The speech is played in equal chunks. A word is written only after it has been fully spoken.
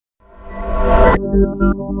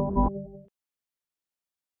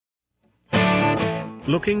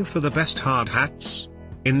Looking for the best hard hats?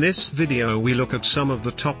 In this video we look at some of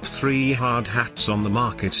the top 3 hard hats on the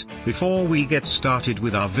market. Before we get started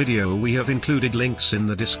with our video, we have included links in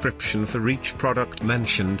the description for each product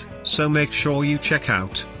mentioned, so make sure you check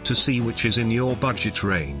out to see which is in your budget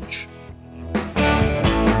range.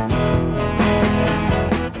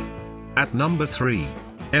 At number 3.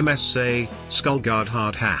 MSA Skullgard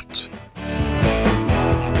Hard Hat.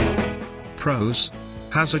 Pros: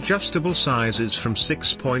 has adjustable sizes from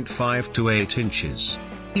 6.5 to 8 inches.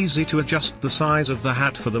 Easy to adjust the size of the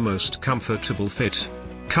hat for the most comfortable fit.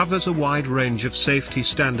 Covers a wide range of safety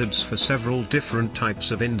standards for several different types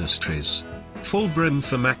of industries. Full brim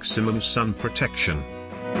for maximum sun protection.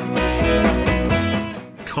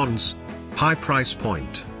 Cons: high price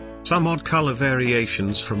point. Some odd color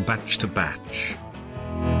variations from batch to batch.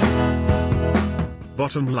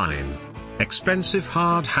 Bottom line: expensive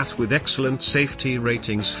hard hat with excellent safety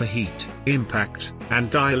ratings for heat, impact, and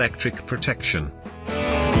dielectric protection.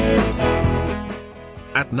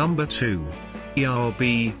 At number 2.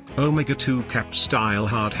 ERB Omega 2 Cap Style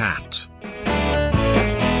Hard Hat.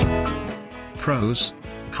 Pros: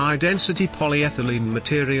 high density polyethylene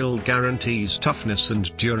material guarantees toughness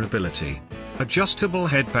and durability. Adjustable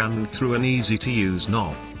headband through an easy to use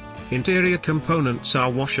knob. Interior components are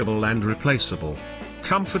washable and replaceable.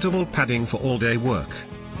 Comfortable padding for all-day work.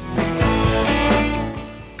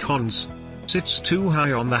 Cons: sits too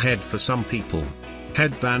high on the head for some people.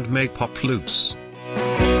 Headband may pop loose.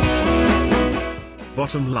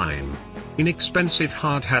 Bottom line: inexpensive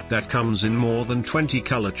hard hat that comes in more than 20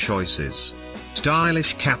 color choices.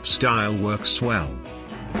 Stylish cap style works well.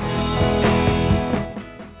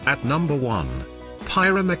 At number 1.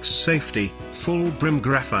 Pyramex Safety Full Brim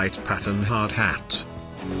Graphite Pattern Hard Hat.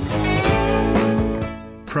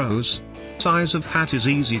 Pros: size of hat is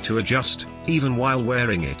easy to adjust, even while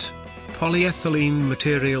wearing it. Polyethylene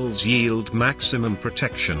materials yield maximum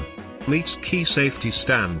protection. Meets key safety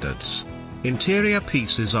standards. Interior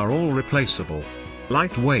pieces are all replaceable.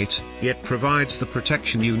 Lightweight, yet provides the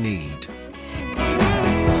protection you need.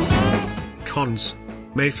 Cons: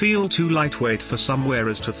 may feel too lightweight for some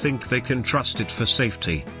wearers to think they can trust it for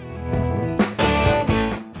safety.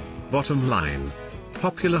 Bottom line: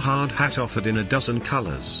 popular hard hat offered in a dozen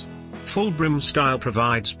colors. Full brim style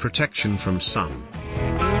provides protection from sun.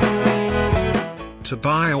 To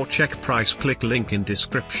buy or check price, click link in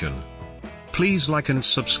description. Please like and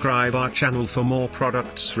subscribe our channel for more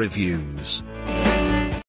products reviews.